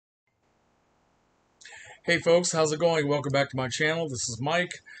Hey folks, how's it going? Welcome back to my channel. This is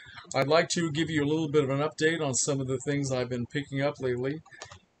Mike. I'd like to give you a little bit of an update on some of the things I've been picking up lately,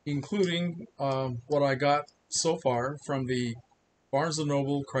 including what I got so far from the Barnes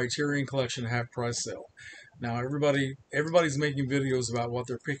Noble Criterion Collection half price sale. Now everybody's making videos about what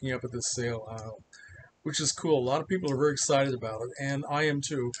they're picking up at this sale, which is cool. A lot of people are very excited about it, and I am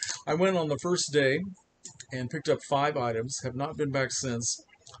too. I went on the first day and picked up 5 items. Have not been back since.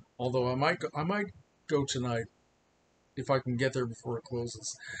 Although I might go tonight if I can get there before it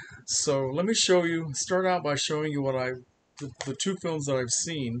closes. So let me start out by showing you the 2 films that I've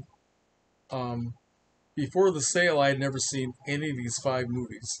seen. Before the sale, I had never seen any of these 5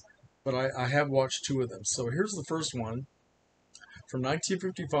 movies, but I have watched 2 of them. So here's the first one from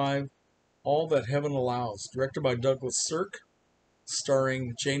 1955, All That Heaven Allows, directed by Douglas Sirk,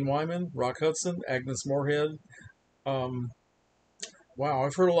 starring Jane Wyman, Rock Hudson, Agnes Moorehead. Wow,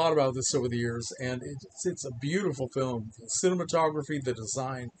 I've heard a lot about this over the years, and it's a beautiful film. The cinematography, the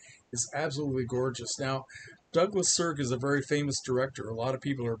design is absolutely gorgeous. Now, Douglas Sirk is a very famous director. A lot of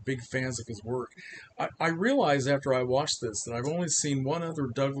people are big fans of his work. I realized after I watched this that I've only seen one other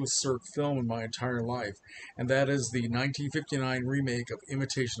Douglas Sirk film in my entire life, and that is the 1959 remake of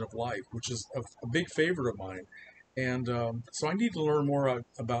Imitation of Life, which is a big favorite of mine. And so I need to learn more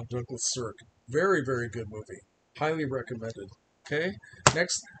about Douglas Sirk. Very, very good movie. Highly recommended. Okay, the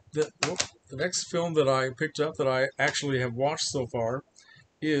next film that I picked up that I actually have watched so far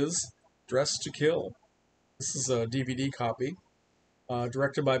is Dressed to Kill. This is a DVD copy,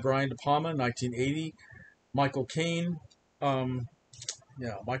 directed by Brian De Palma, 1980. Michael Caine,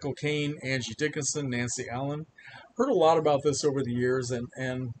 Michael Caine, Angie Dickinson, Nancy Allen. Heard a lot about this over the years,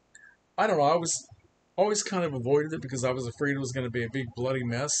 and I don't know. I was always kind of avoided it because I was afraid it was going to be a big bloody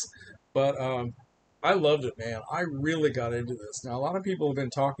mess, but I loved it, man. I really got into this. Now, a lot of people have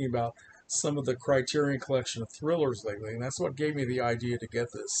been talking about some of the Criterion Collection of thrillers lately, and that's what gave me the idea to get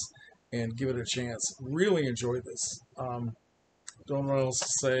this and give it a chance. Really enjoyed this. Don't know what else to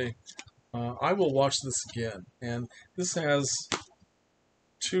say. I will watch this again. And this has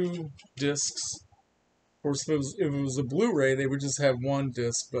 2 discs. Of course, if it was a Blu-ray, they would just have 1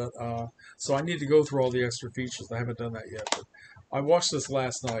 disc, but so I need to go through all the extra features. I haven't done that yet, but I watched this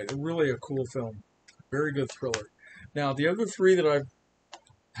last night. Really a cool film. Very good thriller. Now, the other 3 that I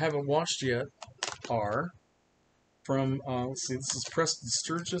haven't watched yet are from, let's see, this is Preston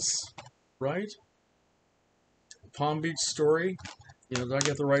Sturges, right? Palm Beach Story. Did I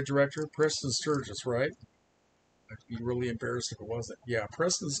get the right director? Preston Sturges, right? I'd be really embarrassed if it wasn't. Yeah,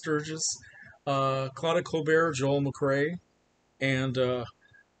 Preston Sturges, Claudia Colbert, Joel McCrea, and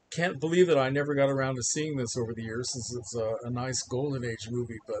can't believe that I never got around to seeing this over the years, since it's a nice golden age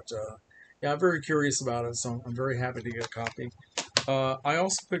movie, but yeah, I'm very curious about it, so I'm very happy to get a copy. I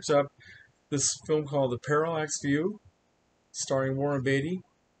also picked up this film called The Parallax View, starring Warren Beatty.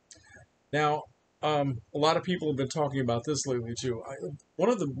 Now, a lot of people have been talking about this lately, too. One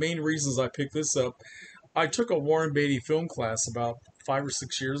of the main reasons I picked this up, I took a Warren Beatty film class about 5 or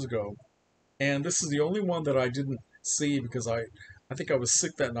 6 years ago, and this is the only one that I didn't see because I think I was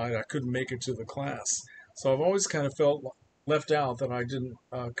sick that night. I couldn't make it to the class. So I've always kind of felt left out that I didn't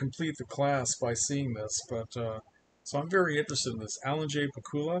complete the class by seeing this, but so I'm very interested in this. Alan J.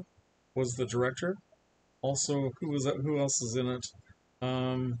 Pakula was the director. Also, who else is in it?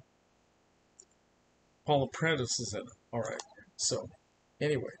 Paula Prentice is in it. All right. So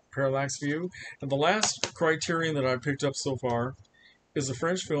anyway, Parallax View. And the last Criterion that I picked up so far is a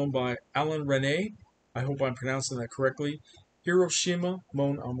French film by Alain Resnais. I hope I'm pronouncing that correctly. Hiroshima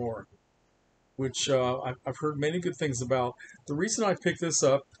Mon Amour, which I've heard many good things about. The reason I picked this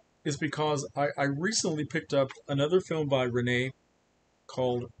up is because I recently picked up another film by Resnais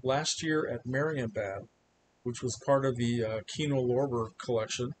called Last Year at Marienbad, which was part of the Kino Lorber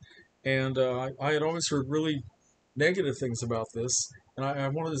collection. And I had always heard really negative things about this, and I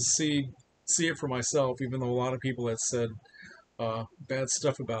wanted to see it for myself, even though a lot of people had said bad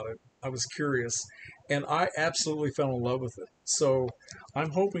stuff about it. I was curious, and I absolutely fell in love with it. So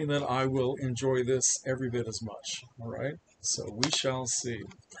I'm hoping that I will enjoy this every bit as much. All right, so we shall see.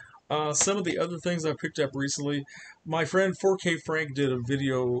 Some of the other things I picked up recently, my friend 4K Frank did a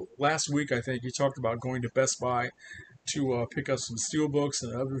video last week, I think. He talked about going to Best Buy to pick up some steelbooks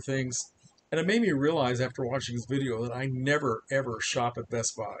and other things. And it made me realize after watching this video that I never, ever shop at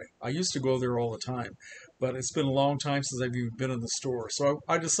Best Buy. I used to go there all the time, but it's been a long time since I've even been in the store. So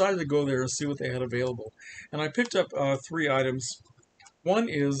I decided to go there and see what they had available. And I picked up 3 items. One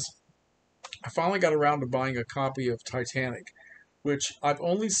is I finally got around to buying a copy of Titanic, which I've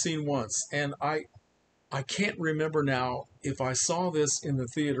only seen once. And I can't remember now if I saw this in the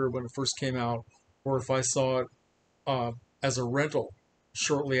theater when it first came out or if I saw it as a rental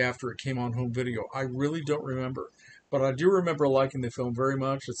shortly after it came on home video. I really don't remember, but I do remember liking the film very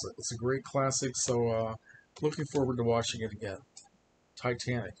much. It's a great classic, so looking forward to watching it again.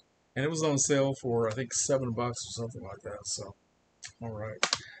 Titanic, and it was on sale for I think $7 or something like that. So, all right.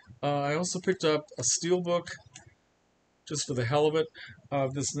 I also picked up a steelbook just for the hell of it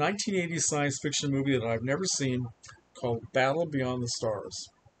of this 1980 science fiction movie that I've never seen called Battle Beyond the Stars.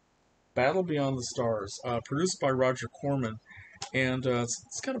 Battle Beyond the Stars, produced by Roger Corman, and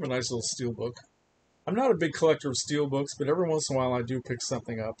it's kind of a nice little steelbook. I'm not a big collector of steelbooks, but every once in a while I do pick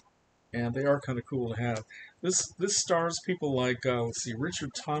something up, and they are kind of cool to have. This stars people like let's see,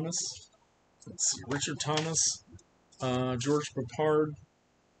 Richard Thomas. Let's see, Richard Thomas, George Papard,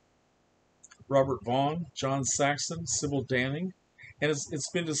 Robert Vaughn, John Saxon, Sybil Danning, and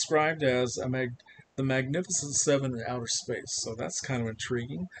it's been described as the Magnificent Seven in outer space. So that's kind of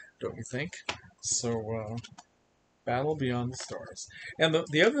intriguing, don't you think? So, Battle Beyond the Stars. And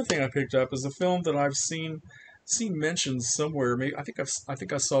the other thing I picked up is a film that I've seen mentioned somewhere. Maybe I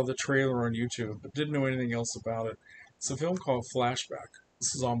think I saw the trailer on YouTube, but didn't know anything else about it. It's a film called Flashback.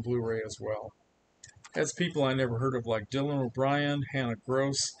 This is on Blu-ray as well. It has people I never heard of like Dylan O'Brien, Hannah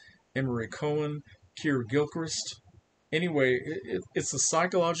Gross, Emery Cohen, Keir Gilchrist. Anyway, it's a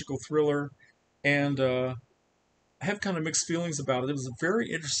psychological thriller, and I have kind of mixed feelings about it. It was a very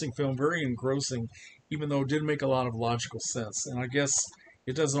interesting film, very engrossing, even though it did make a lot of logical sense. And I guess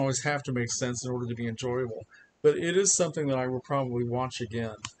it doesn't always have to make sense in order to be enjoyable. But it is something that I will probably watch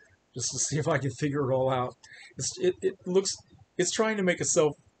again, just to see if I can figure it all out. It's trying to make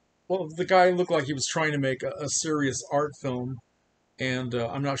itself. Well, the guy looked like he was trying to make a serious art film, and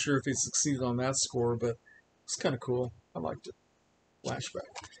I'm not sure if he succeeded on that score, but it's kind of cool. I liked it. Flashback.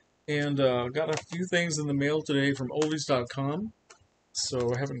 And got a few things in the mail today from oldies.com,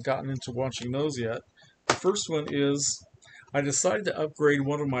 so I haven't gotten into watching those yet. The first one is I decided to upgrade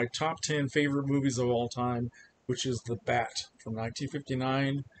one of my top 10 favorite movies of all time, which is The Bat from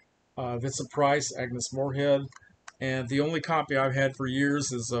 1959. Vincent Price, Agnes Moorehead, and the only copy I've had for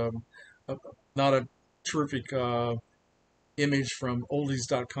years is not a terrific image from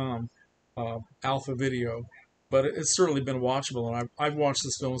oldies.com, Alpha Video, but it's certainly been watchable, and I've watched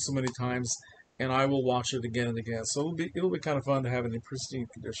this film so many times, and I will watch it again and again. So it'll be kind of fun to have it in pristine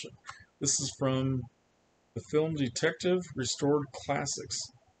condition. This is from the Film Detective Restored Classics.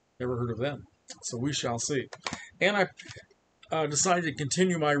 Never heard of them, so we shall see. And I decided to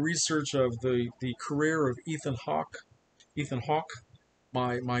continue my research of the career of Ethan Hawke. Ethan Hawke,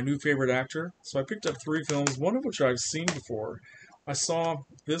 my new favorite actor. So I picked up 3 films, one of which I've seen before. I saw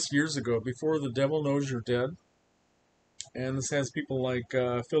this years ago, Before the Devil Knows You're Dead. And this has people like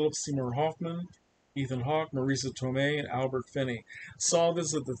Philip Seymour Hoffman, Ethan Hawke, Marisa Tomei, and Albert Finney. Saw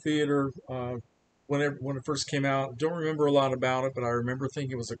this at the theater when it first came out. Don't remember a lot about it, but I remember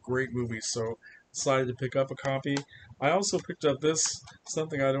thinking it was a great movie, so decided to pick up a copy. I also picked up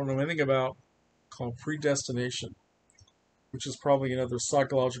something I don't know anything about, called Predestination, which is probably another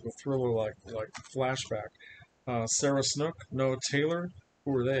psychological thriller like Flashback. Sarah Snook, Noah Taylor,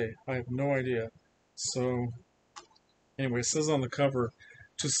 who are they? I have no idea. So, anyway, it says on the cover,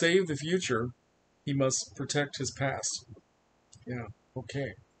 to save the future, he must protect his past. Yeah,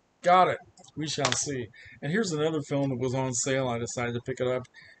 okay. Got it. We shall see. And here's another film that was on sale. I decided to pick it up.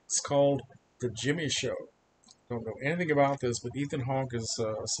 It's called The Jimmy Show. Don't know anything about this, but Ethan Hawke is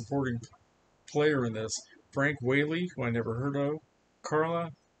a supporting player in this. Frank Whaley, who I never heard of. Carla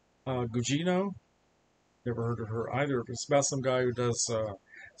Gugino, never heard of her either. It's about some guy who does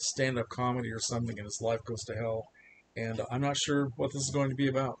stand-up comedy or something, and his life goes to hell. And I'm not sure what this is going to be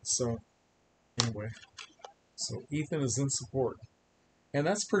about. So, anyway. So, Ethan is in support. And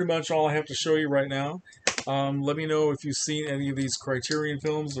that's pretty much all I have to show you right now. Let me know if you've seen any of these Criterion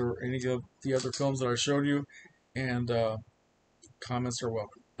films or any of the other films that I showed you. And comments are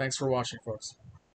welcome. Thanks for watching, folks.